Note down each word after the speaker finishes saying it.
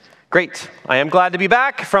Great. I am glad to be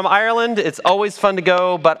back from Ireland. It's always fun to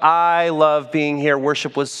go, but I love being here.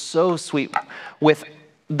 Worship was so sweet with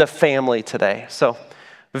the family today. So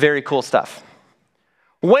very cool stuff.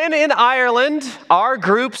 When in Ireland, our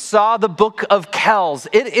group saw the Book of Kells.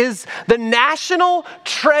 It is the national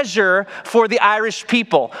treasure for the Irish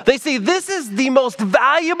people. They say this is the most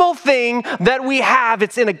valuable thing that we have.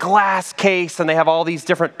 It's in a glass case, and they have all these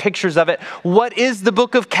different pictures of it. What is the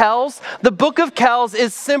Book of Kells? The Book of Kells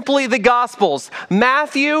is simply the Gospels.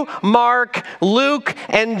 Matthew, Mark, Luke,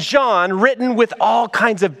 and John, written with all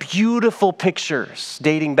kinds of beautiful pictures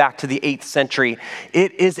dating back to the 8th century.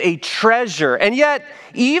 It is a treasure, and yet,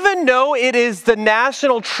 even though it is the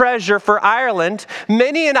national treasure for Ireland,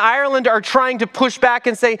 many in Ireland are trying to push back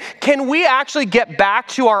and say, can we actually get back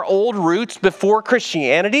to our old roots before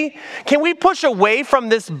Christianity? Can we push away from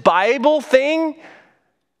this Bible thing?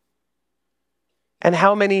 And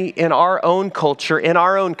how many in our own culture, in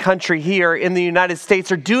our own country here in the United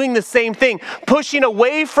States are doing the same thing, pushing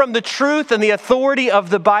away from the truth and the authority of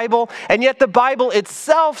the Bible? And yet the Bible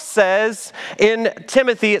itself says in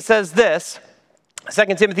Timothy, it says this,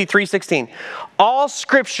 2 Timothy 3:16, all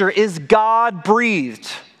scripture is God-breathed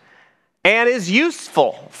and is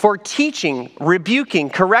useful for teaching,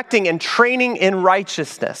 rebuking, correcting, and training in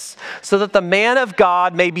righteousness, so that the man of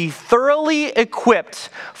God may be thoroughly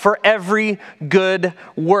equipped for every good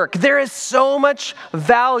work. There is so much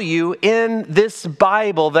value in this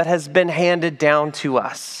Bible that has been handed down to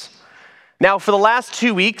us. Now, for the last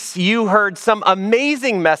 2 weeks, you heard some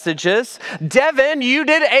amazing messages. Devin, you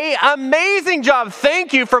did an amazing job.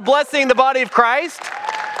 Thank you for blessing the body of Christ.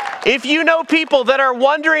 If you know people that are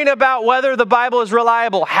wondering about whether the Bible is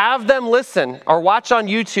reliable, have them listen or watch on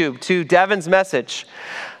YouTube to Devin's message.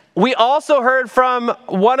 We also heard from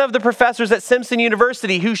one of the professors at Simpson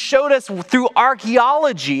University who showed us through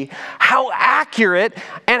archaeology how accurate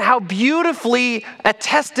and how beautifully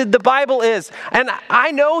attested the Bible is. And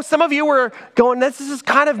I know some of you were going, this is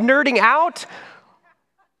kind of nerding out,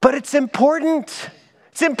 but it's important.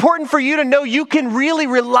 It's important for you to know you can really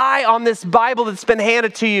rely on this Bible that's been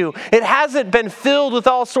handed to you. It hasn't been filled with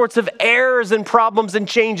all sorts of errors and problems and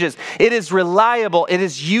changes. It is reliable. It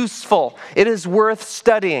is useful. It is worth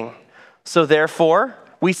studying. So therefore,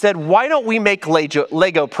 we said, why don't we make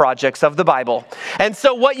Lego projects of the Bible? And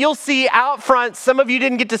so what you'll see out front, some of you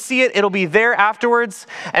didn't get to see it. It'll be there afterwards.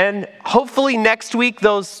 And hopefully next week,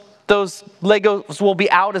 those Legos will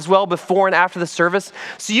be out as well before and after the service.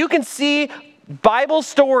 So you can see Bible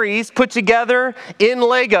stories put together in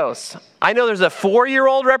Legos. I know there's a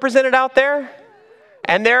 4-year-old represented out there,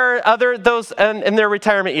 and there are those in their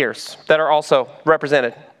retirement years that are also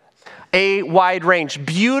represented. A wide range.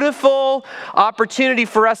 Beautiful opportunity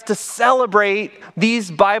for us to celebrate these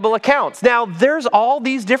Bible accounts. Now, there's all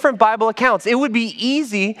these different Bible accounts. It would be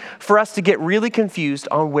easy for us to get really confused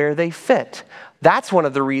on where they fit. That's one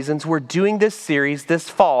of the reasons we're doing this series this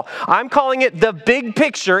fall. I'm calling it The Big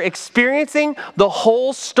Picture, experiencing the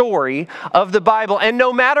whole story of the Bible. And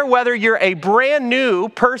no matter whether you're a brand new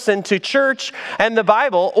person to church and the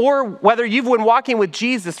Bible, or whether you've been walking with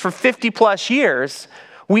Jesus for 50 plus years,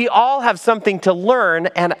 we all have something to learn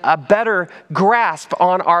and a better grasp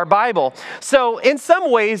on our Bible. So in some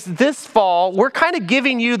ways, this fall, we're kind of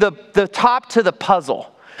giving you the top to the puzzle.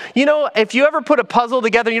 You know, if you ever put a puzzle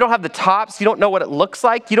together, you don't have the tops, you don't know what it looks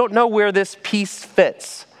like, you don't know where this piece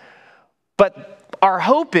fits. But our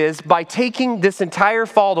hope is by taking this entire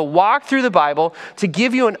fall to walk through the Bible, to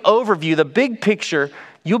give you an overview, the big picture,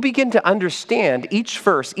 you'll begin to understand each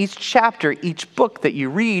verse, each chapter, each book that you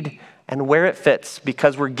read and where it fits,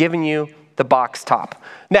 because we're giving you the box top.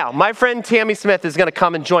 Now, my friend Tammy Smith is going to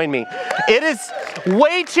come and join me. It is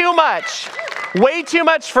way too much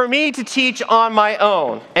for me to teach on my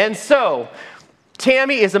own. And so,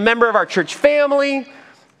 Tammy is a member of our church family.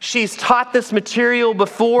 She's taught this material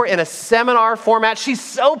before in a seminar format. She's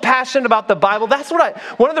so passionate about the Bible. That's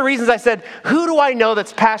one of the reasons I said, who do I know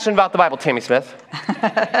that's passionate about the Bible? Tammy Smith.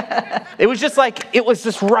 It was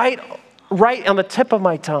just right on the tip of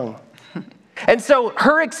my tongue. And so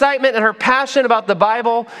her excitement and her passion about the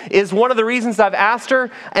Bible is one of the reasons I've asked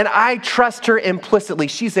her, and I trust her implicitly.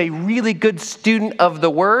 She's a really good student of the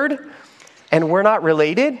Word, and we're not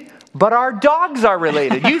related, but our dogs are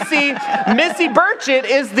related. You see, Missy Burchett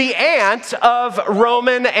is the aunt of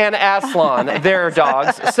Roman and Aslan, their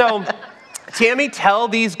dogs. So, Tammy, tell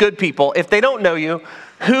these good people, if they don't know you,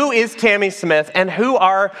 who is Tammy Smith, and who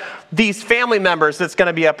are these family members that's going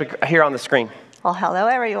to be up here on the screen? Well, hello,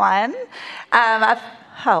 everyone.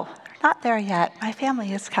 Not there yet. My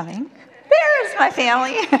family is coming. There's my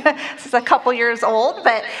family. This is a couple years old,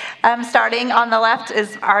 but starting on the left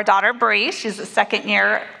is our daughter, Bree. She's a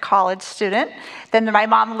second-year college student. Then my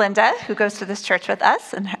mom, Linda, who goes to this church with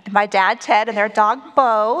us, and my dad, Ted, and their dog,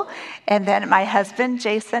 Bo, and then my husband,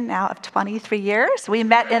 Jason, now of 23 years. We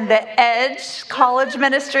met in the Edge College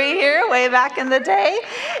Ministry here way back in the day.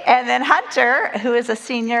 And then Hunter, who is a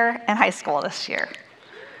senior in high school this year.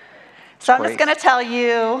 So I'm just going to tell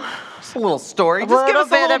you just a little story. Just give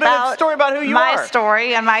us a little bit of story about who you are. My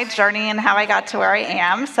story and my journey and how I got to where I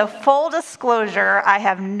am. So full disclosure, I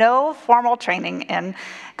have no formal training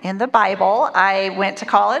in the Bible. I went to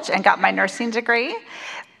college and got my nursing degree,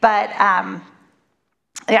 but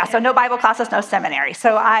so no Bible classes, no seminary.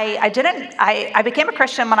 So I became a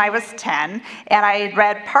Christian when I was 10, and I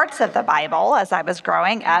read parts of the Bible as I was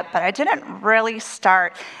growing up, but I didn't really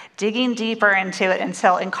start digging deeper into it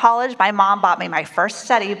until in college. My mom bought me my first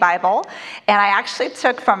study Bible, and I actually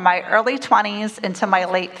took from my early 20s into my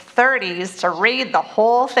late 30s to read the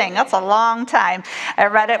whole thing. That's a long time. I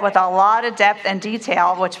read it with a lot of depth and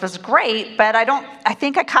detail, which was great, but I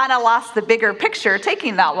think I kind of lost the bigger picture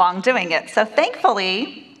taking that long doing it. So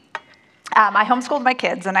thankfully, I homeschooled my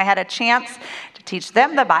kids, and I had a chance to teach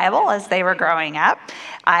them the Bible as they were growing up.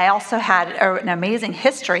 I also had an amazing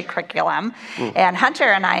history curriculum, and Hunter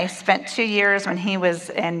and I spent 2 years when he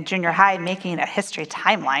was in junior high making a history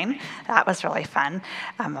timeline. That was really fun,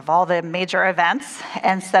 of all the major events,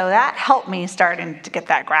 and so that helped me starting to get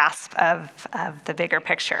that grasp of the bigger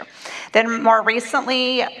picture. Then more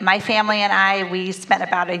recently, my family and we spent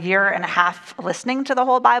about a year and a half listening to the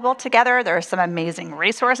whole Bible together. There are some amazing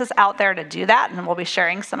resources out there to do that, and we'll be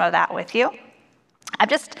sharing some of that with you. I'm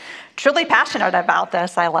just truly passionate about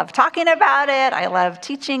this. I love talking about it. I love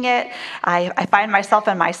teaching it. I find myself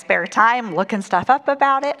in my spare time looking stuff up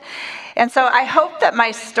about it. And so I hope that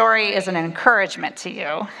my story is an encouragement to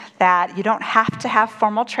you, that you don't have to have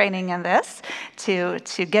formal training in this to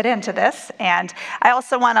get into this. And I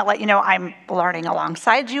also want to let you know I'm learning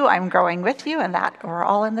alongside you. I'm growing with you, and that we're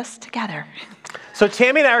all in this together. So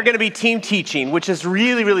Tammy and I are going to be team teaching, which is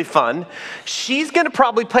really, really fun. She's going to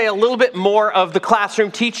probably play a little bit more of the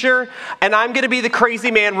classroom teacher, and I'm going to be the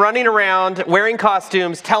crazy man running around, wearing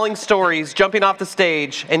costumes, telling stories, jumping off the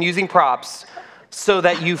stage, and using props so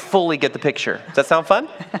that you fully get the picture. Does that sound fun?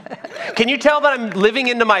 Can you tell that I'm living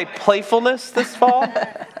into my playfulness this fall?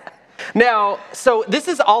 Now, so this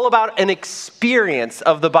is all about an experience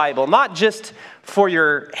of the Bible, not just for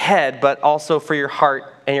your head, but also for your heart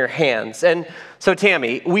and your hands. And so,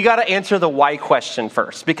 Tammy, we got to answer the why question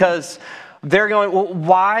first, because they're going, well,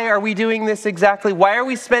 why are we doing this exactly? Why are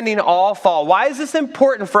we spending all fall? Why is this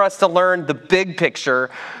important for us to learn the big picture?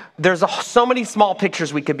 There's so many small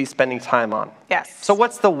pictures we could be spending time on. Yes. So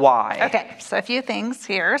what's the why? Okay, so a few things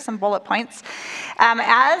here, some bullet points.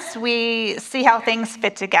 As we see how things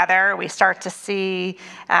fit together, we start to see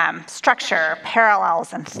structure,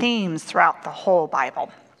 parallels, and themes throughout the whole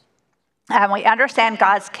Bible. We understand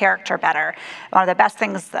God's character better. One of the best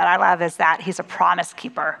things that I love is that he's a promise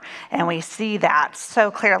keeper. And we see that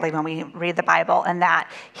so clearly when we read the Bible, and that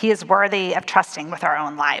he is worthy of trusting with our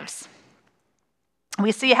own lives.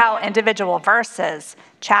 We see how individual verses,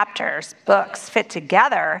 chapters, books fit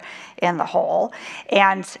together in the whole.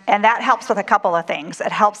 And that helps with a couple of things.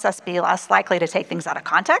 It helps us be less likely to take things out of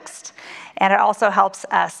context. And it also helps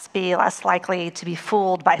us be less likely to be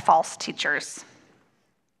fooled by false teachers.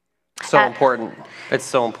 So important. It's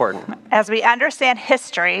so important. As we understand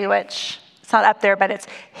history, which it's not up there, but it's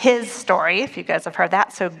his story, if you guys have heard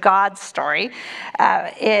that, so God's story,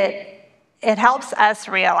 it helps us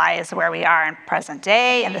realize where we are in present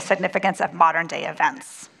day and the significance of modern day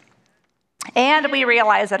events. And we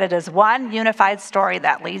realize that it is one unified story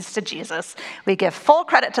that leads to Jesus. We give full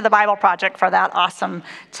credit to the Bible Project for that awesome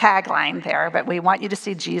tagline there, but we want you to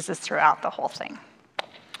see Jesus throughout the whole thing.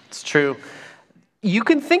 It's true. You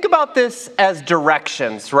can think about this as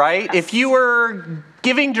directions, right? Yes. If you were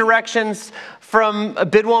giving directions from a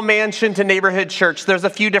Bidwell Mansion to Neighborhood Church, there's a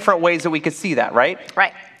few different ways that we could see that, right?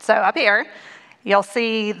 Right. So up here, you'll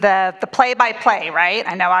see the play-by-play, right?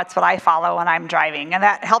 I know that's what I follow when I'm driving, and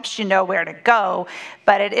that helps you know where to go,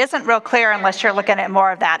 but it isn't real clear unless you're looking at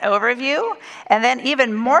more of that overview. And then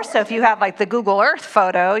even more so if you have like the Google Earth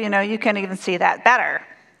photo, you can even see that better.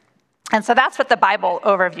 And so that's what the Bible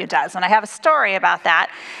overview does. And I have a story about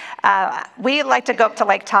that. We like to go up to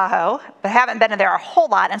Lake Tahoe, but haven't been in there a whole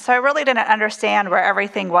lot. And so I really didn't understand where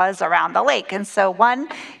everything was around the lake. And so one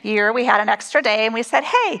year we had an extra day and we said,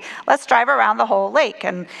 hey, let's drive around the whole lake.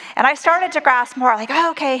 And I started to grasp more like,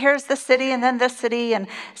 oh, okay, here's this city and then this city, and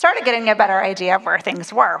started getting a better idea of where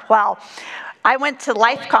things were. Well, I went to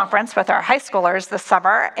Life Conference with our high schoolers this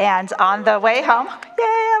summer, and on the way home, yay,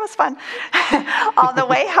 that was fun. On the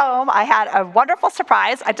way home, I had a wonderful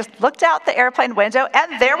surprise. I just looked out the airplane window,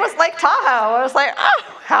 and there was Lake Tahoe. I was like, oh,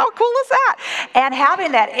 how cool is that? And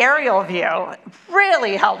having that aerial view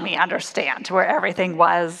really helped me understand where everything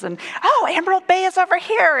was. And, oh, Emerald Bay is over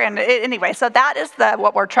here. And anyway, so that is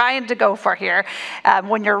what we're trying to go for here.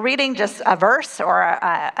 When you're reading just a verse or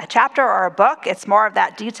a chapter or a book, it's more of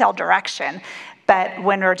that detailed direction. But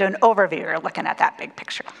when we're doing overview, you're looking at that big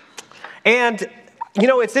picture. And, you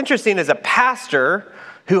know, it's interesting as a pastor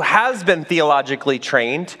who has been theologically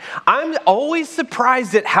trained, I'm always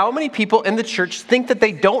surprised at how many people in the church think that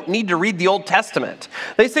they don't need to read the Old Testament.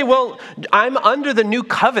 They say, well, I'm under the new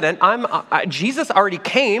covenant. Jesus already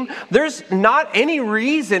came. There's not any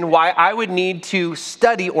reason why I would need to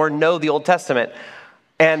study or know the Old Testament.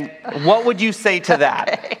 And what would you say to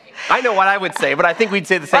that? I know what I would say, but I think we'd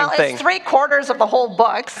say the same thing. Well, it's 3/4 of the whole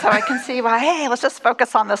book, so I can see why, hey, let's just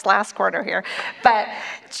focus on this last quarter here. But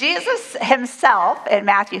Jesus himself in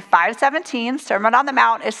Matthew 5:17, Sermon on the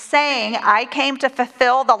Mount, is saying, I came to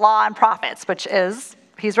fulfill the law and prophets, which is,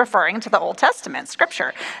 he's referring to the Old Testament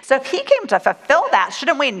scripture. So if he came to fulfill that,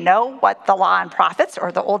 shouldn't we know what the law and prophets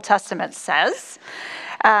or the Old Testament says?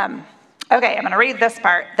 Okay, I'm going to read this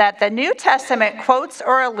part, that the New Testament quotes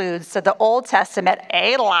or alludes to the Old Testament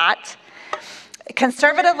a lot.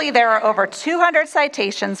 Conservatively, there are over 200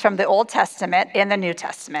 citations from the Old Testament in the New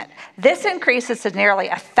Testament. This increases to nearly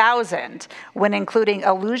 1,000 when including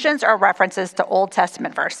allusions or references to Old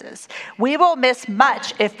Testament verses. We will miss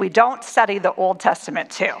much if we don't study the Old Testament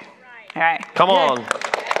too. All right. Come on.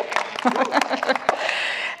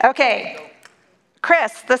 Okay.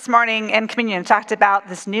 Chris, this morning in communion, talked about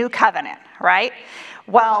this new covenant, right?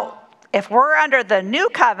 Well, if we're under the new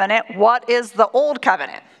covenant, what is the old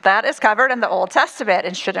covenant? That is covered in the Old Testament,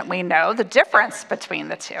 and shouldn't we know the difference between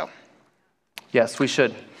the two? Yes, we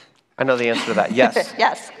should. I know the answer to that. Yes.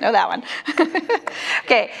 Yes, know that one.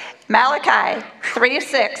 Okay, Malachi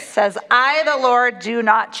 3:6 says, I, the Lord, do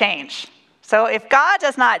not change. So if God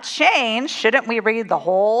does not change, shouldn't we read the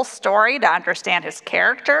whole story to understand his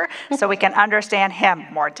character so we can understand him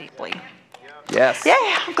more deeply? Yes. Yeah,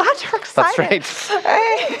 I'm glad you're excited. That's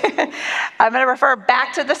right. I'm going to refer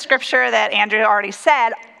back to the scripture that Andrew already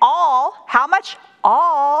said. How much?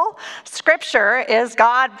 All scripture is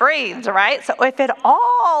God-breathed, right? So if it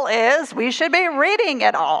all is, we should be reading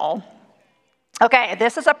it all. Okay,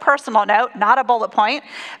 this is a personal note, not a bullet point,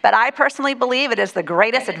 but I personally believe it is the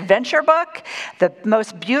greatest adventure book, the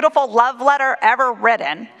most beautiful love letter ever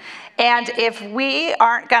written. And if we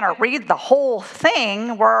aren't going to read the whole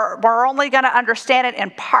thing, we're only going to understand it in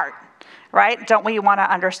part, right? Don't we want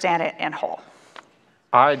to understand it in whole?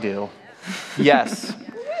 I do. Yes.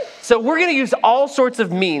 So we're going to use all sorts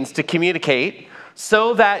of means to communicate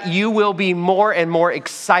so that you will be more and more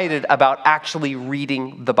excited about actually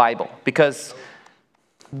reading the Bible. Because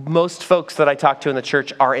most folks that I talk to in the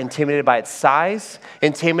church are intimidated by its size,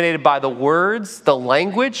 intimidated by the words, the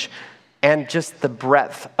language, and just the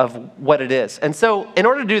breadth of what it is. And so in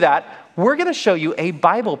order to do that, we're going to show you a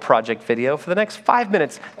Bible project video for the next 5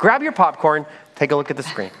 minutes. Grab your popcorn, take a look at the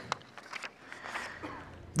screen.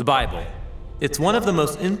 The Bible. It's one of the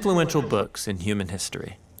most influential books in human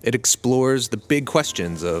history. It explores the big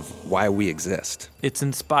questions of why we exist. It's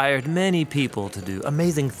inspired many people to do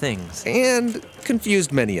amazing things. And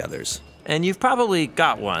confused many others. And you've probably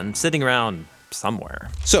got one sitting around somewhere.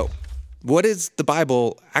 So, what is the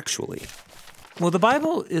Bible actually? Well, the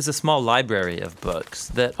Bible is a small library of books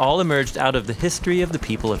that all emerged out of the history of the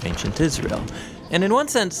people of ancient Israel. And in one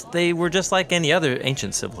sense, they were just like any other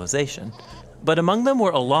ancient civilization. But among them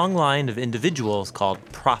were a long line of individuals called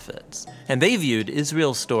prophets. And they viewed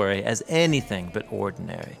Israel's story as anything but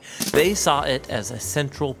ordinary. They saw it as a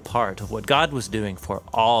central part of what God was doing for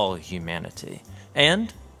all humanity.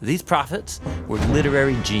 And these prophets were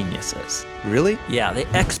literary geniuses. Really? Yeah, they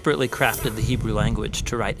expertly crafted the Hebrew language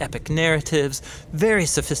to write epic narratives, very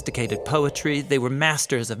sophisticated poetry. They were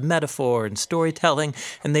masters of metaphor and storytelling,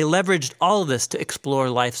 and they leveraged all of this to explore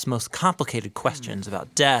life's most complicated questions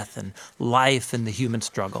about death and life and the human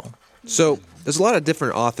struggle. So, there's a lot of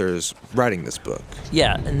different authors writing this book.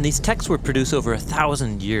 Yeah, and these texts were produced over a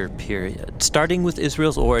 1,000-year period, starting with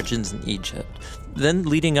Israel's origins in Egypt, then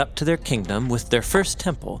leading up to their kingdom with their first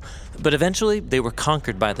temple. But eventually, they were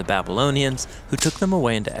conquered by the Babylonians, who took them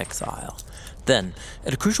away into exile. Then,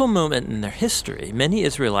 at a crucial moment in their history, many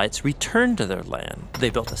Israelites returned to their land. They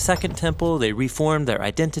built a second temple, they reformed their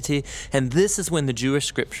identity, and this is when the Jewish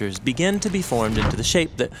scriptures began to be formed into the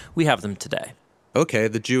shape that we have them today. Okay,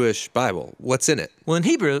 the Jewish Bible. What's in it? Well, in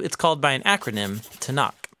Hebrew, it's called by an acronym,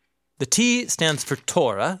 Tanakh. The T stands for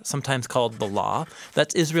Torah, sometimes called the Law.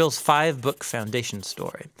 That's Israel's 5-book foundation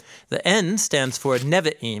story. The N stands for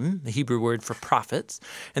Nevi'im, the Hebrew word for prophets.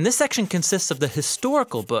 And this section consists of the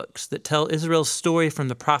historical books that tell Israel's story from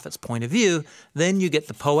the prophet's point of view. Then you get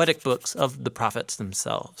the poetic books of the prophets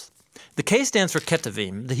themselves. The K stands for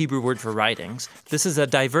Ketuvim, the Hebrew word for writings. This is a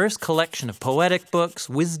diverse collection of poetic books,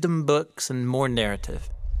 wisdom books, and more narrative.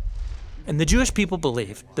 And the Jewish people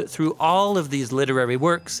believed that through all of these literary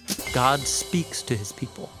works, God speaks to his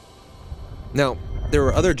people. Now, there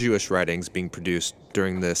were other Jewish writings being produced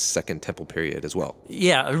during this Second Temple period as well.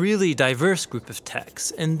 Yeah, a really diverse group of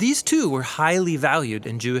texts. And these too were highly valued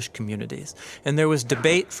in Jewish communities. And there was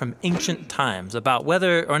debate from ancient times about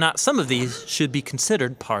whether or not some of these should be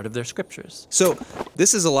considered part of their scriptures. So,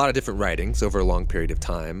 this is a lot of different writings over a long period of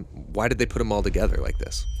time. Why did they put them all together like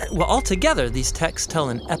this? Well, altogether, these texts tell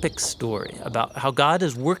an epic story about how God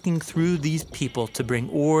is working through these people to bring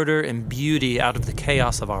order and beauty out of the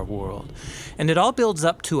chaos of our world. And it all builds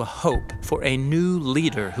up to a hope for a new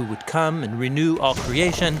leader who would come and renew all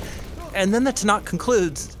creation. And then the Tanakh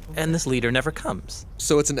concludes, and this leader never comes.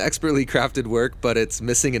 So it's an expertly crafted work, but it's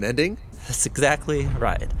missing an ending? That's exactly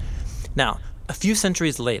right. Now, a few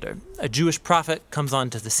centuries later, a Jewish prophet comes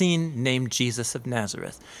onto the scene named Jesus of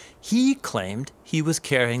Nazareth. He claimed he was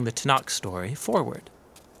carrying the Tanakh story forward.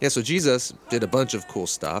 Yeah, so Jesus did a bunch of cool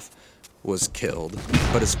stuff, was killed,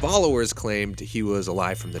 but his followers claimed he was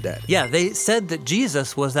alive from the dead. Yeah, they said that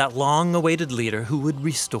Jesus was that long-awaited leader who would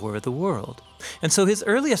restore the world. And so his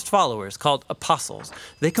earliest followers, called apostles,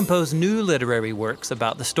 they composed new literary works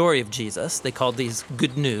about the story of Jesus. They called these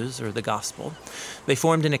Good News, or the Gospel. They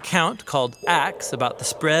formed an account called Acts about the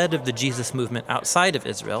spread of the Jesus movement outside of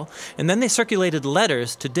Israel. And then they circulated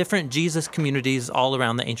letters to different Jesus communities all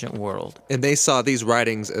around the ancient world. And they saw these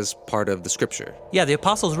writings as part of the scripture. Yeah, the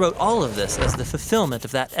apostles wrote all of this as the fulfillment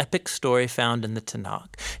of that epic story found in the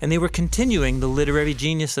Tanakh. And they were continuing the literary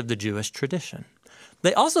genius of the Jewish tradition.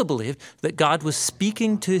 They also believed that God was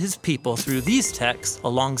speaking to his people through these texts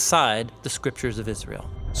alongside the scriptures of Israel.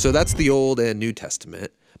 So that's the Old and New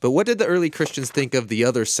Testament. But what did the early Christians think of the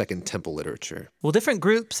other Second Temple literature? Well, different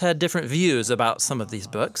groups had different views about some of these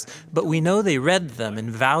books, but we know they read them and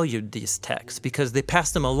valued these texts because they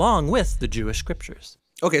passed them along with the Jewish scriptures.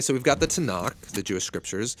 Okay, so we've got the Tanakh, the Jewish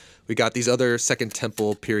scriptures. We got these other Second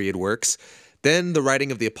Temple period works. Then the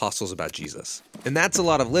writing of the apostles about Jesus. And that's a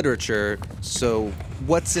lot of literature, so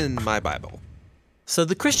what's in my Bible? So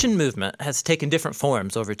the Christian movement has taken different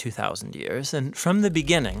forms over 2,000 years, and from the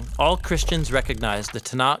beginning, all Christians recognized the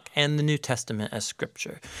Tanakh and the New Testament as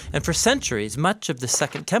scripture. And for centuries, much of the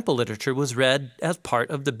Second Temple literature was read as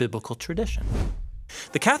part of the biblical tradition.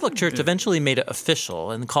 The Catholic Church eventually made it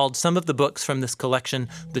official and called some of the books from this collection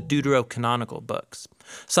the Deuterocanonical books.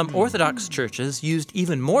 Some Orthodox churches used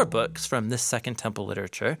even more books from this Second Temple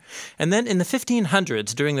literature. And then in the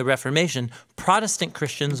 1500s, during the Reformation, Protestant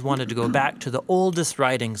Christians wanted to go back to the oldest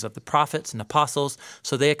writings of the prophets and apostles,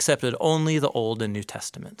 so they accepted only the Old and New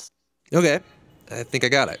Testaments. Okay, I think I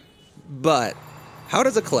got it. But how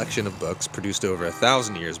does a collection of books produced over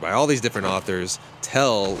 1,000 years by all these different authors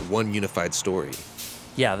tell one unified story?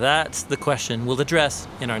 Yeah, that's the question we'll address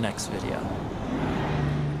in our next video.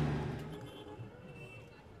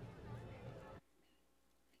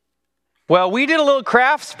 Well, we did a little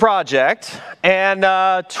crafts project, and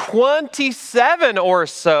 27 or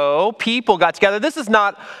so people got together. This is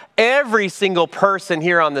not every single person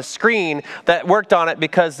here on the screen that worked on it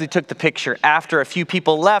because they took the picture after a few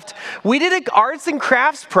people left. We did an arts and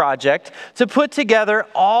crafts project to put together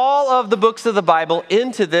all of the books of the Bible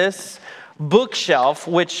into this bookshelf,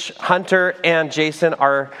 which Hunter and Jason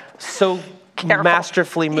are so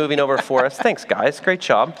masterfully moving over for us. Thanks, guys. Great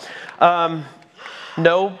job.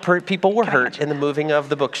 No people were hurt in the moving of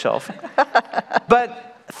the bookshelf.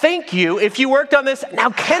 But thank you if you worked on this. Now,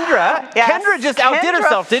 Kendra just outdid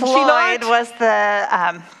herself, didn't she not? Floyd was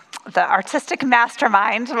the artistic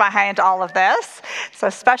mastermind behind all of this.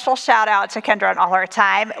 So special shout out to Kendra and all her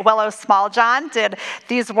time. Willow Small John did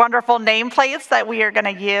these wonderful nameplates that we are going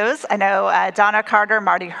to use. I know Donna Carter,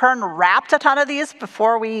 Marty Hearn wrapped a ton of these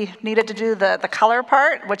before we needed to do the color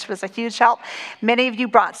part, which was a huge help. Many of you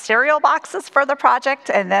brought cereal boxes for the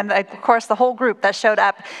project, and then of course the whole group that showed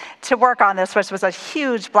up to work on this, which was a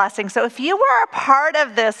huge blessing. So if you were a part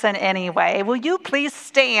of this in any way, will you please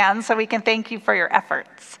stand so we can thank you for your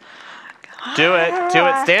efforts? Do it.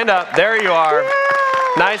 Stand up. There you are. Yeah.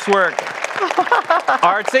 Nice work.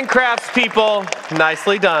 Arts and crafts people,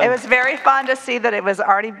 nicely done. It was very fun to see that it was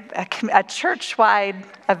already a church-wide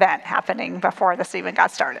event happening before this even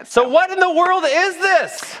got started. So what in the world is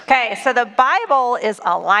this? Okay, so the Bible is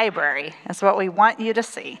a library. That's what we want you to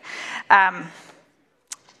see.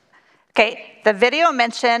 Okay, the video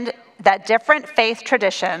mentioned that different faith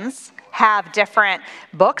traditions have different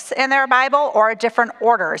books in their Bible or different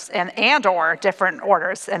orders and or different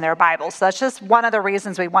orders in their Bible. So that's just one of the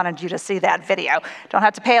reasons we wanted you to see that video. Don't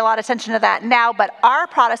have to pay a lot of attention to that now, but our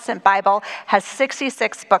Protestant Bible has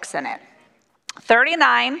 66 books in it.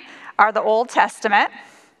 39 are the Old Testament,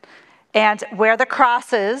 and where the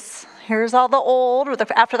cross is, here's all the old,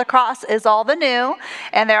 after the cross is all the new,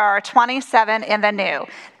 and there are 27 in the new.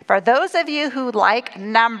 For those of you who like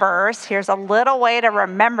numbers, here's a little way to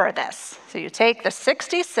remember this. So you take the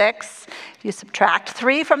 66, you subtract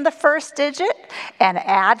 3 from the first digit, and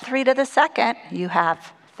add 3 to the second, you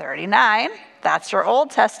have 39. That's your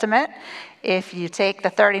Old Testament. If you take the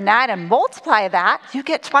 39 and multiply that, you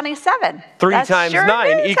get 27. 3 That's times your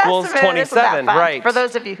 9 New equals Testament. Isn't that 27, fun? right. For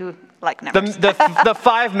those of you who like numbers. The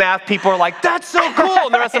 5 math people are like, that's so cool.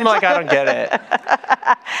 And the rest of them are like, I don't get it.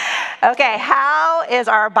 Okay, how is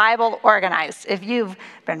our Bible organized? If you've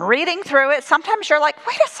been reading through it, sometimes you're like,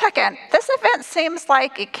 wait a second, this event seems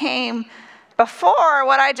like it came before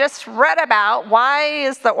what I just read about. Why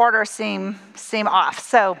is the order seem off?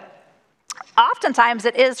 So oftentimes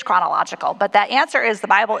it is chronological, but that answer is the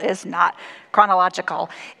Bible is not chronological.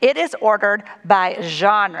 It is ordered by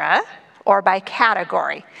genre or by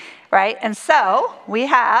category, right? And so we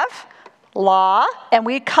have law, and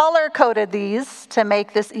we color-coded these to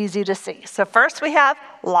make this easy to see. So first we have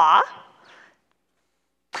law.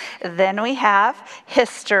 Then we have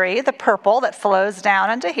history, the purple that flows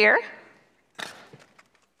down into here.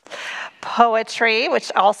 Poetry,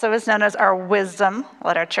 which also is known as our wisdom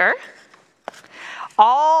literature.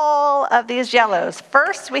 All of these yellows.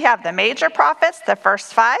 First, we have the major prophets, the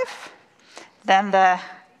first 5. Then the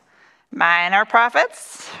minor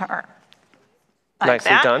prophets, or like Nicely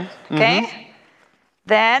that. done. Okay.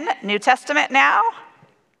 Then New Testament now,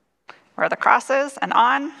 where the cross is, and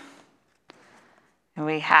on. And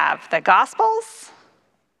we have the Gospels,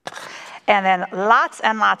 and then lots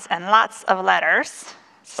and lots and lots of letters.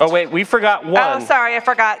 Oh, wait, we forgot one. Oh, sorry, I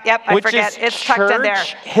forgot. Yep, I Which forget. is It's tucked in there.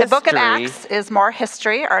 church The book of history. Acts is more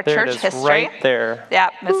history, our There church it is, history. right there.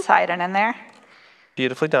 Yep, it's hiding in there.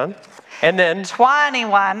 Beautifully done. And then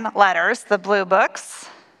 21 letters, the blue books.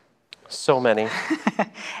 so many.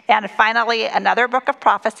 And finally, another book of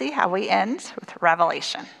prophecy, how we end with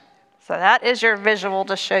Revelation. So that is your visual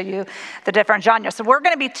to show you the different genres. So we're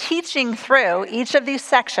going to be teaching through each of these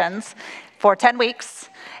sections for 10 weeks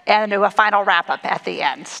and do a final wrap-up at the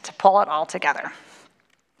end to pull it all together.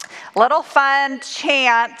 Little fun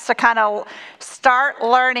chant to kind of start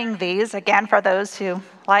learning these. Again, for those who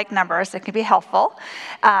like numbers, it can be helpful.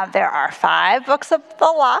 There are 5 books of the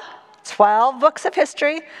law, 12 books of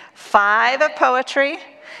history, 5 of poetry,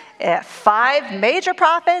 5 major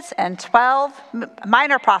prophets, and 12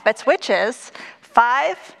 minor prophets, which is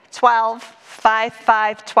 5, 12, 5,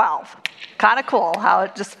 5, 12. Kind of cool how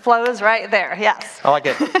it just flows right there, yes. I like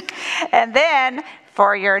it. And then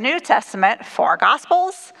for your New Testament, 4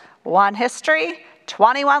 Gospels, 1 history,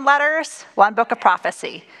 21 letters, 1 book of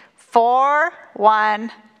prophecy. 4,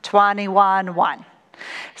 1, 21, 1.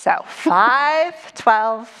 So 5,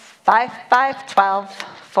 12, 5, 5, 12,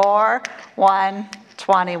 4, 1,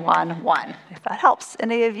 21, 1. If that helps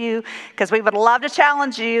any of you, because we would love to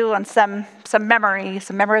challenge you on some memory,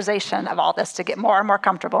 some memorization of all this to get more and more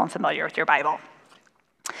comfortable and familiar with your Bible.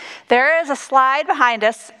 There is a slide behind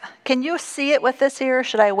us. Can you see it with this here, or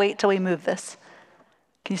should I wait till we move this?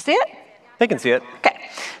 Can you see it? They can see it. Okay,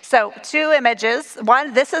 so 2 images.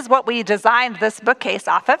 One, this is what we designed this bookcase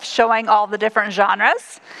off of, showing all the different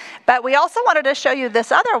genres. But we also wanted to show you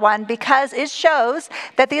this other one because it shows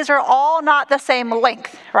that these are all not the same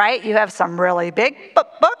length, right? You have some really big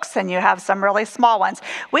books and you have some really small ones.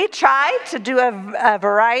 We tried to do a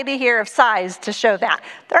variety here of size to show that.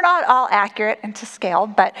 They're not all accurate and to scale,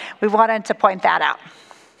 but we wanted to point that out.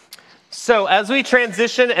 So as we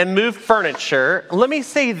transition and move furniture, let me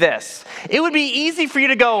say this. It would be easy for you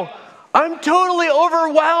to go, I'm totally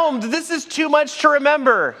overwhelmed. This is too much to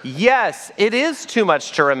remember. Yes, it is too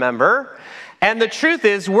much to remember. And the truth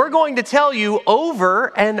is, we're going to tell you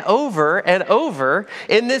over and over and over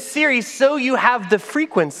in this series so you have the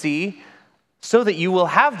frequency so that you will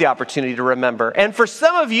have the opportunity to remember. And for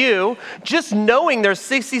some of you, just knowing there's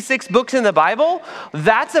 66 books in the Bible,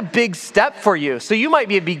 that's a big step for you. So you might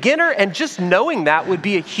be a beginner, and just knowing that would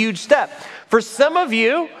be a huge step. For some of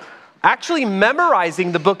you, Actually,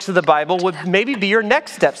 memorizing the books of the Bible would maybe be your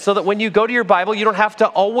next step, so that when you go to your Bible, you don't have to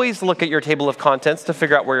always look at your table of contents to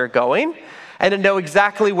figure out where you're going and to know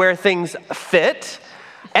exactly where things fit.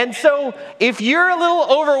 And so if you're a little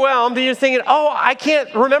overwhelmed and you're thinking, oh, I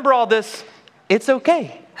can't remember all this, it's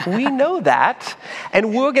okay. We know that.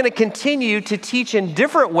 And we're going to continue to teach in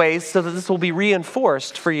different ways so that this will be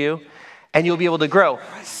reinforced for you and you'll be able to grow.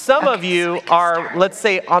 Some of you are, let's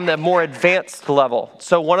say, on the more advanced level.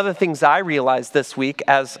 So one of the things I realized this week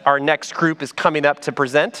as our next group is coming up to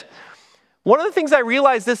present, one of the things I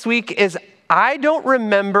realized this week is I don't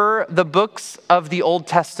remember the books of the Old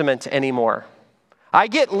Testament anymore. I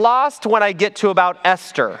get lost when I get to about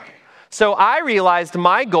Esther. So I realized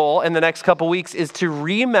my goal in the next couple weeks is to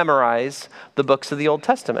rememorize the books of the Old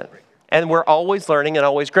Testament. And we're always learning and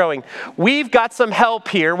always growing. We've got some help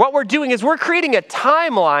here. What we're doing is we're creating a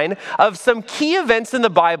timeline of some key events in the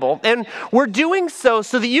Bible. And we're doing so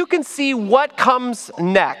that you can see what comes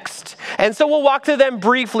next. And so we'll walk through them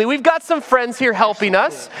briefly. We've got some friends here helping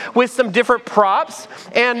us with some different props.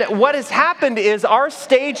 And what has happened is our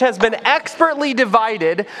stage has been expertly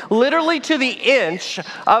divided, literally to the inch,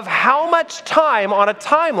 of how much time on a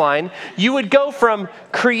timeline you would go from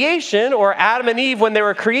creation, or Adam and Eve when they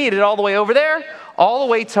were created, all the way over there, all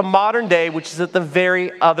the way to modern day, which is at the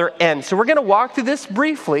very other end. So we're going to walk through this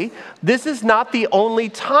briefly. This is not the only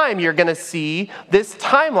time you're going to see this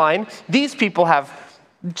timeline. These people have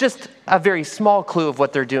just a very small clue of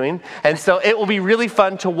what they're doing. And so it will be really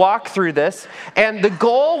fun to walk through this. And the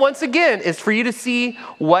goal, once again, is for you to see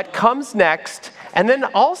what comes next, and then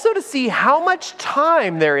also to see how much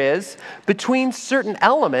time there is between certain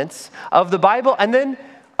elements of the Bible. And then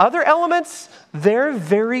other elements, they're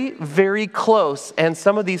very, very close. And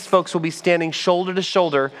some of these folks will be standing shoulder to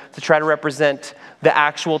shoulder to try to represent the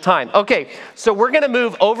actual time. Okay, so we're going to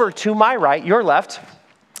move over to my right, your left.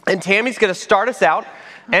 And Tammy's going to start us out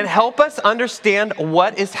and help us understand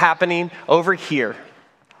what is happening over here.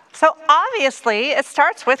 So obviously, it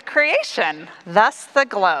starts with creation, thus the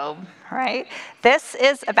globe, right? This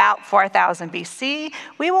is about 4000 BC.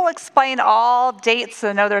 We will explain all dates.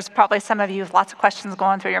 I know there's probably some of you with lots of questions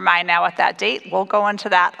going through your mind now at that date. We'll go into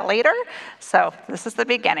that later. So this is the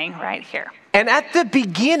beginning right here. And at the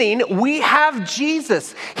beginning, we have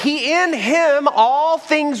Jesus. In him, all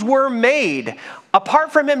things were made.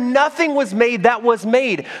 Apart from him, nothing was made that was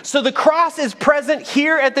made. So the cross is present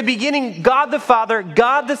here at the beginning. God the Father,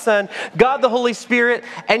 God the Son, God the Holy Spirit.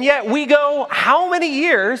 And yet we go how many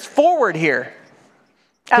years forward here?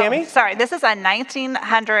 Tammy? Oh, sorry, this is a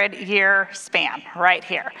 1900-year span right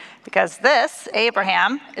here. Because this,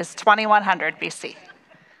 Abraham, is 2100 BC.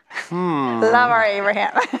 Love our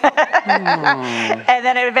Abraham. And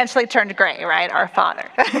then it eventually turned gray, right? Our father.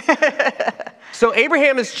 So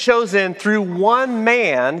Abraham is chosen through one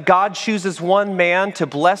man. God chooses one man to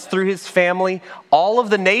bless through his family all of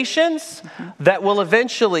the nations that will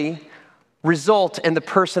eventually result in the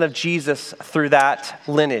person of Jesus through that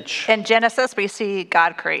lineage. In Genesis, we see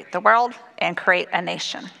God create the world and create a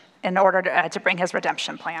nation in order to bring his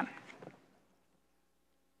redemption plan.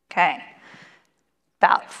 Okay.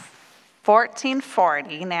 About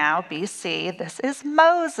 1440 now BC. This is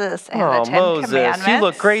Moses and the Ten Commandments. You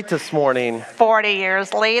look great this morning. 40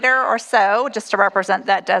 years later or so, just to represent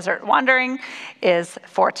that desert wandering, is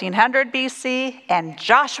 1400 BC. And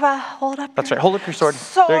Joshua, hold up. That's right. Hold up your sword.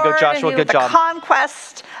 There you go, Joshua. Good job. The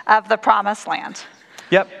conquest of the promised land.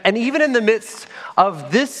 Yep. And even in the midst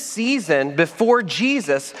of this season before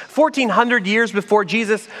Jesus, 1400 years before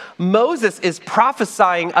Jesus, Moses is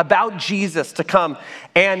prophesying about Jesus to come.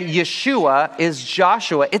 And Yeshua is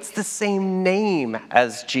Joshua. It's the same name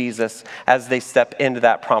as Jesus as they step into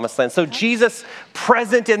that promised land. So Jesus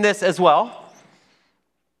present in this as well.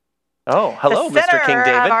 Oh, hello, Mr. King David. The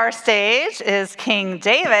center of our stage is King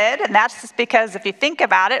David, and that's just because if you think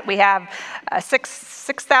about it, we have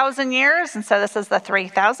 6,000 years, and so this is the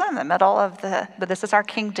 3,000 in the middle of but this is our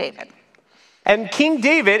King David. And King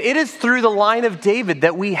David, it is through the line of David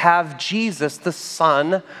that we have Jesus, the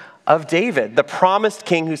son of David, the promised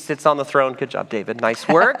king who sits on the throne. Good job, David. Nice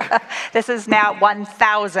work. This is now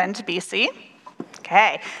 1000 BC.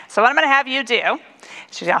 Okay, so what I'm going to have you do,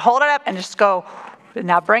 she's going to hold it up and just go.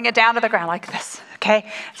 Now bring it down to the ground like this, okay?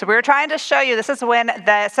 So we were trying to show you, this is when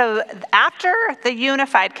so after the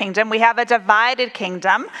unified kingdom, we have a divided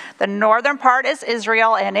kingdom. The northern part is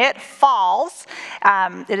Israel, and it falls.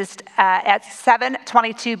 It is at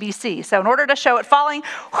 722 BC. So in order to show it falling,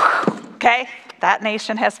 okay, that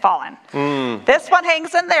nation has fallen. This one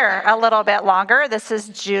hangs in there a little bit longer. This is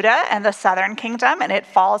Judah and the southern kingdom, and it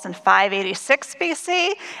falls in 586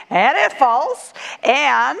 BC, and it falls.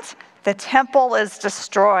 And the temple is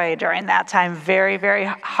destroyed during that time. Very, very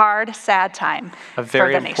hard, sad time. A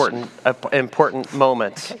very for the nation. important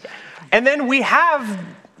moment. And then we have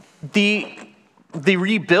the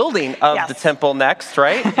rebuilding of Yes. the temple next,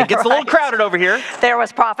 right? It gets a little Right. crowded over here. There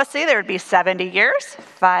was prophecy there would be 70 years,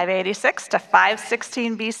 586 to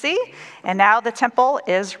 516 BC, and now the temple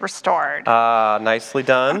is restored. Nicely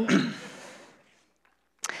done.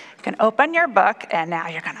 You can open your book, and now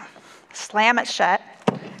you're going to slam it shut.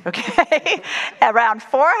 Okay? Around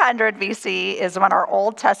 400 BC is when our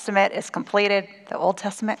Old Testament is completed. The Old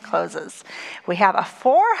Testament closes. We have a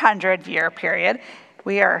 400-year period.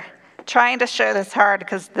 We are trying to show this hard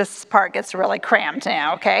because this part gets really crammed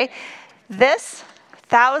now, okay? This,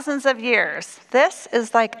 thousands of years, this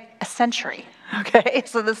is like a century, okay?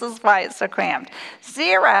 So this is why it's so crammed.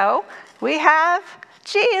 0, we have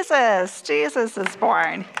Jesus. Jesus is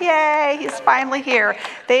born. Yay, he's finally here.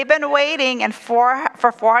 They've been waiting for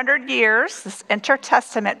 400 years, this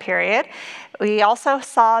intertestament period. We also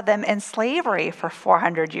saw them in slavery for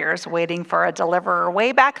 400 years, waiting for a deliverer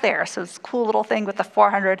way back there. So it's a cool little thing with the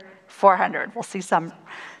 400. We'll see some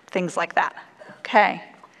things like that. Okay.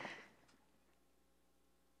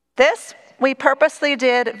 This we purposely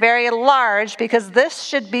did very large because this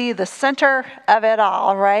should be the center of it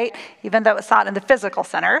all, right? Even though it's not in the physical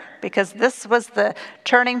center, because this was the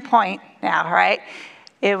turning point now, right?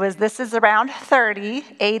 This is around 30,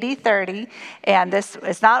 AD 30, and this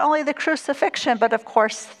is not only the crucifixion, but of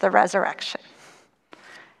course the resurrection.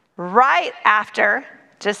 Right after,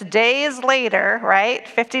 just days later, right,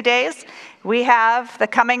 50 days, we have the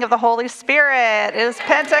coming of the Holy Spirit. It is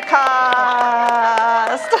Pentecost.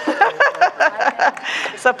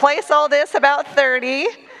 So place all this about 30.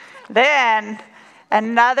 Then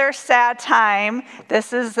another sad time.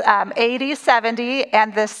 This is AD 70,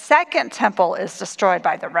 and the second temple is destroyed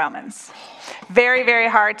by the Romans. Very, very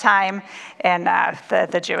hard time in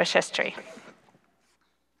the Jewish history.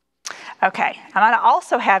 Okay, I'm going to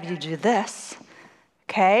also have you do this.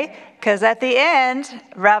 Okay, because at the end,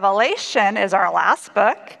 Revelation is our last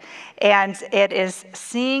book, and it is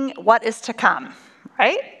seeing what is to come,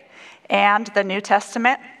 right? And the New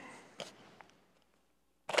Testament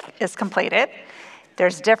is completed.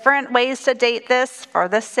 There's different ways to date this. For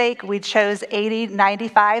this sake, we chose AD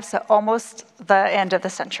 95, so almost the end of the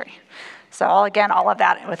century. So all of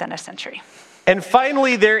that within a century. And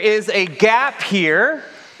finally, there is a gap here.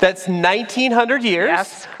 That's 1,900 years.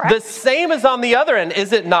 Yes, correct. The same as on the other end,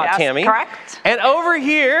 is it not, Yes, Tammy? correct. And over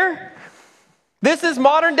here, this is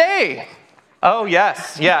modern day. Oh,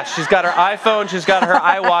 yes. Yeah, she's got her iPhone, she's got her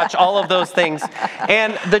iWatch, all of those things.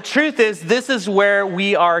 And the truth is, this is where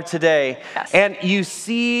we are today. Yes. And you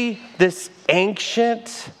see this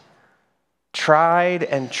ancient, tried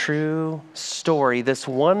and true story, this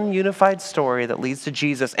one unified story that leads to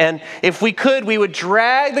Jesus. And if we could, we would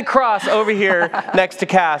drag the cross over here next to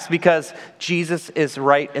Cass, because Jesus is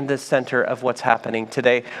right in the center of what's happening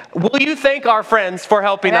today. Will you thank our friends for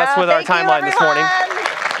helping us with our timeline this morning?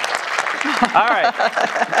 All right.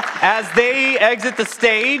 As they exit the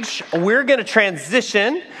stage, we're going to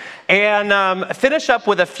transition and finish up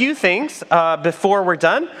with a few things before we're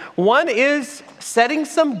done. One is setting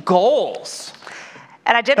some goals.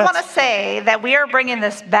 And I did want to say that we are bringing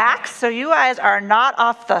this back, so you guys are not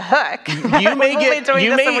off the hook. You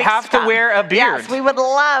may have to wear a beard. Yes, we would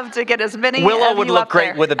love to get as many. Willow of would you look up great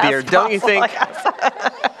there with a beard, as don't you possible. think?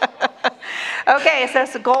 Yes. Okay, so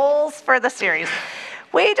some goals for the series.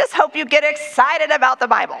 We just hope you get excited about the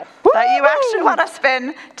Bible, that you actually want to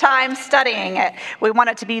spend time studying it. We want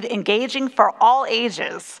it to be engaging for all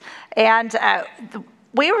ages. And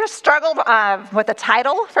we struggled with the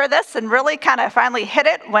title for this and really kind of finally hit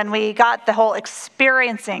it when we got the whole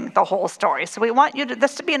experiencing the whole story. So we want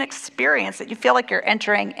this to be an experience that you feel like you're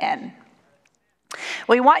entering in.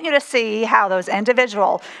 We want you to see how those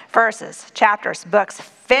individual verses, chapters, books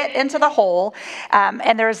fit into the whole.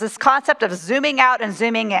 And there's this concept of zooming out and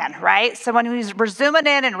zooming in, right? So when we're zooming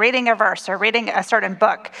in and reading a verse or reading a certain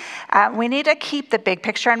book, we need to keep the big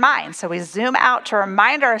picture in mind. So we zoom out to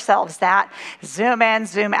remind ourselves that, zoom in,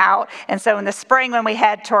 zoom out. And so in the spring, when we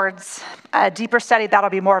head towards a deeper study, that'll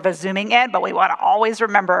be more of a zooming in, but we want to always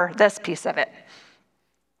remember this piece of it.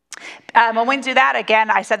 When we do that,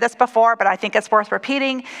 again, I said this before, but I think it's worth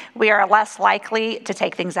repeating, we are less likely to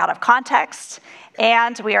take things out of context,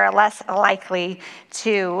 and we are less likely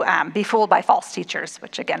to be fooled by false teachers,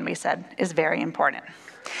 which again, we said is very important.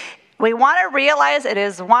 We want to realize it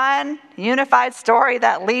is one unified story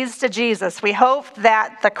that leads to Jesus. We hope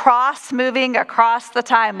that the cross moving across the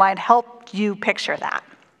timeline helped you picture that.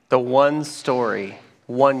 The one story,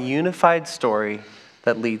 one unified story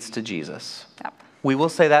that leads to Jesus. Yep. We will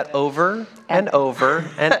say that over and over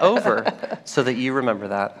and over so that you remember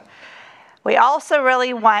that. We also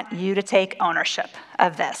really want you to take ownership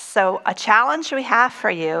of this. So a challenge we have for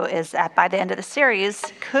you is that by the end of the series,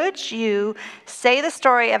 could you say the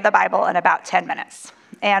story of the Bible in about 10 minutes?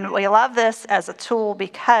 And we love this as a tool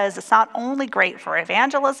because it's not only great for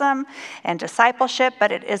evangelism and discipleship,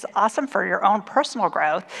 but it is awesome for your own personal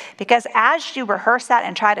growth, because as you rehearse that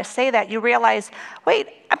and try to say that, you realize, wait,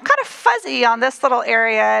 I'm kind of fuzzy on this little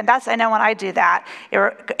area, and I know when I do that,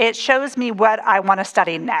 it shows me what I want to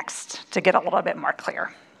study next to get a little bit more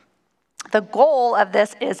clear. The goal of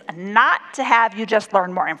this is not to have you just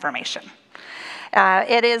learn more information.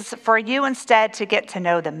 It is for you instead to get to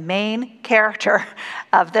know the main character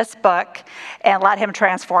of this book and let him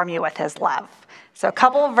transform you with his love. So a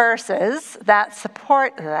couple of verses that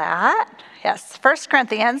support that. Yes, 1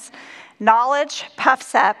 Corinthians, knowledge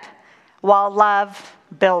puffs up while love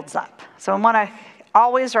builds up. So we want to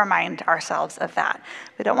always remind ourselves of that.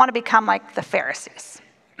 We don't want to become like the Pharisees.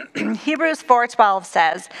 Hebrews 4:12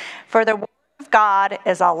 says, for the of God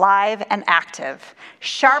is alive and active,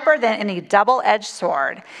 sharper than any double-edged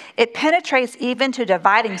sword. It penetrates even to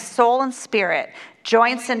dividing soul and spirit,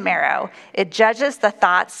 joints and marrow. It judges the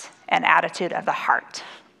thoughts and attitude of the heart.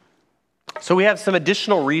 So we have some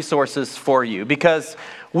additional resources for you because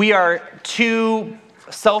we are two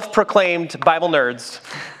self-proclaimed Bible nerds,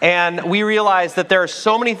 and we realize that there are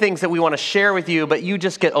so many things that we want to share with you, but you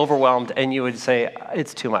just get overwhelmed and you would say,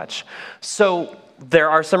 it's too much. So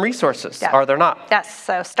there are some resources, are there not? Yes,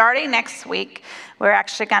 so starting next week, we're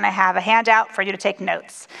actually going to have a handout for you to take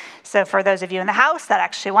notes. So for those of you in the house that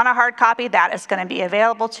actually want a hard copy, that is going to be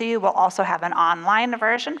available to you. We'll also have an online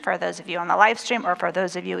version for those of you on the live stream, or for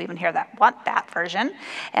those of you even here that want that version.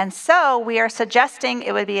 And so we are suggesting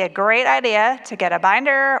it would be a great idea to get a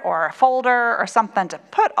binder or a folder or something to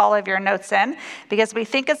put all of your notes in, because we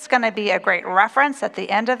think it's going to be a great reference at the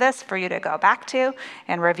end of this for you to go back to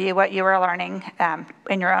and review what you were learning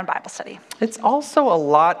in your own Bible study. It's also a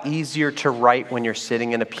lot easier to write when you're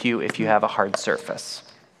sitting in a pew if you have a hard surface.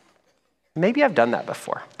 Maybe I've done that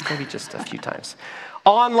before, maybe just a few times.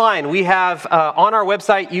 Online, we have on our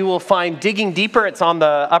website, you will find Digging Deeper. It's on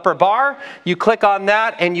the upper bar. You click on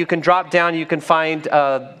that and you can drop down. You can find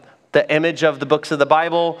the image of the books of the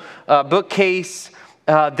Bible, bookcase.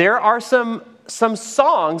 There are some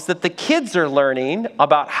songs that the kids are learning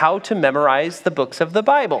about how to memorize the books of the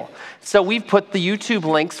Bible. So we've put the YouTube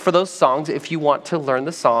links for those songs if you want to learn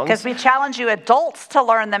the songs. Because we challenge you adults to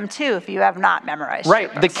learn them too if you have not memorized.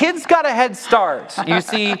 Right. The kids got a head start. You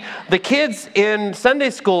see, the kids in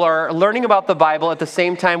Sunday school are learning about the Bible at the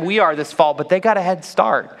same time we are this fall, but they got a head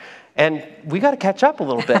start. And we got to catch up a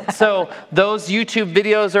little bit. So those YouTube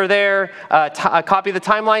videos are there, a copy of the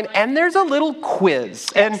timeline, and there's a little quiz.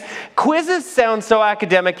 And quizzes sound so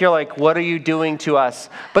academic, you're like, what are you doing to us?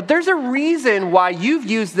 But there's a reason why you've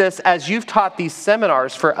used this as you've taught these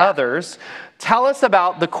seminars for others. Tell us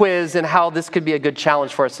about the quiz and how this could be a good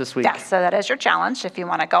challenge for us this week. Yes, so that is your challenge if you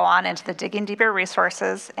want to go on into the Digging Deeper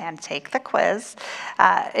resources and take the quiz.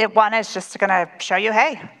 One is just going to show you,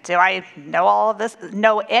 hey, do I know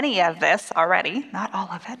any of this already? Not all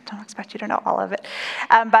of it. Don't expect you to know all of it.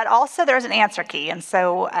 But also there's an answer key. And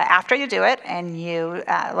so after you do it and you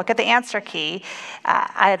look at the answer key,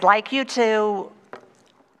 I'd like you to,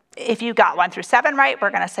 if you got 1 through 7 right,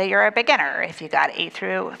 we're going to say you're a beginner. If you got 8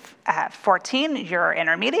 through 14, you're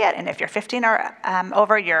intermediate. And if you're 15 or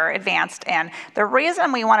over, you're advanced. And the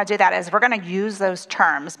reason we want to do that is we're going to use those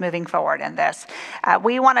terms moving forward in this.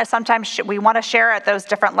 We want to sometimes we want to share at those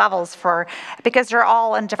different levels because they're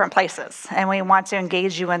all in different places. And we want to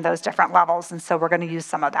engage you in those different levels. And so we're going to use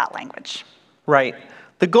some of that language. Right.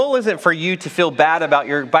 The goal isn't for you to feel bad about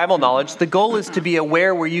your Bible knowledge. The goal is to be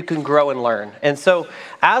aware where you can grow and learn. And so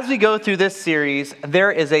as we go through this series,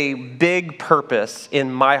 there is a big purpose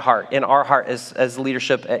in my heart, in our heart as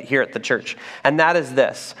leadership here at the church. And that is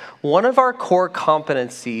this. One of our core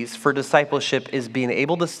competencies for discipleship is being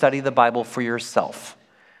able to study the Bible for yourself.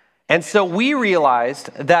 And so we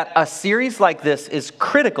realized that a series like this is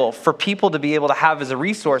critical for people to be able to have as a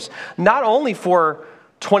resource, not only for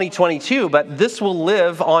 2022, but this will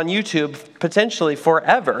live on YouTube potentially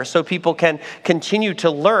forever, so people can continue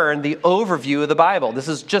to learn the overview of the Bible. This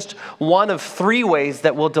is just one of 3 ways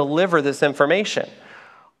that we'll deliver this information.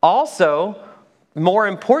 Also, more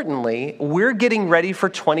importantly, we're getting ready for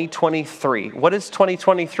 2023. What is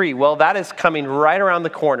 2023? Well, that is coming right around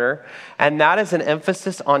the corner, and that is an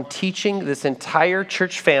emphasis on teaching this entire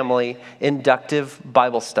church family inductive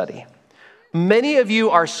Bible study. Many of you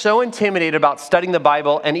are so intimidated about studying the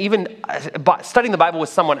Bible and even studying the Bible with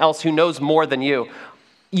someone else who knows more than you.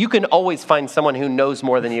 you can always find someone who knows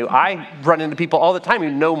more than you. I run into people all the time who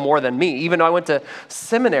know more than me, even though I went to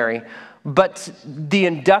seminary. But the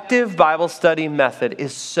inductive Bible study method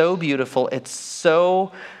is so beautiful. It's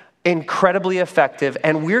so incredibly effective.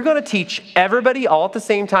 And we're going to teach everybody all at the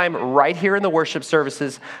same time right here in the worship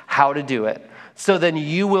services how to do it. So then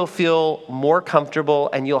you will feel more comfortable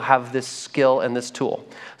and you'll have this skill and this tool.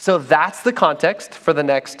 So that's the context for the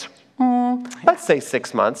next, let's say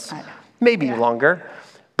 6 months, maybe longer.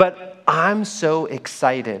 But I'm so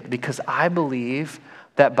excited because I believe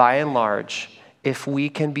that by and large, if we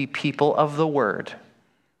can be people of the word,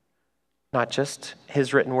 not just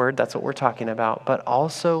his written word, that's what we're talking about, but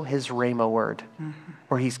also his rhema word,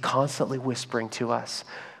 where he's constantly whispering to us.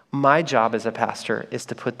 My job as a pastor is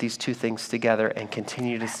to put these two things together and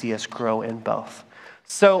continue to see us grow in both.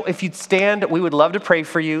 So if you'd stand, we would love to pray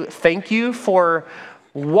for you. Thank you for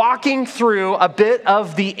walking through a bit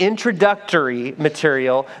of the introductory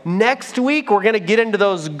material. Next week, we're going to get into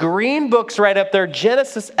those green books right up there,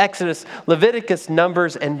 Genesis, Exodus, Leviticus,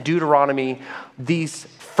 Numbers, and Deuteronomy, these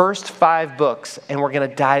first 5 books, and we're going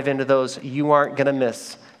to dive into those. You aren't going to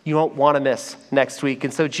miss. You won't want to miss next week.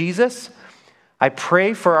 And so, Jesus, I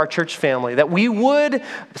pray for our church family that we would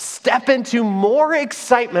step into more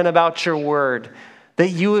excitement about your word, that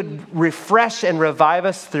you would refresh and revive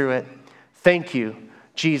us through it. Thank you,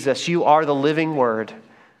 Jesus. You are the living word.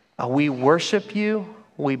 We worship you.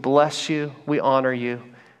 We bless you. We honor you.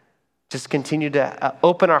 Just continue to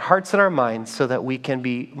open our hearts and our minds so that we can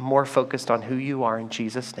be more focused on who you are in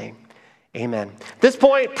Jesus' name. Amen. At this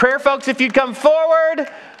point, prayer folks, if you'd come forward.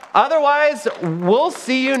 Otherwise, we'll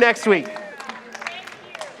see you next week.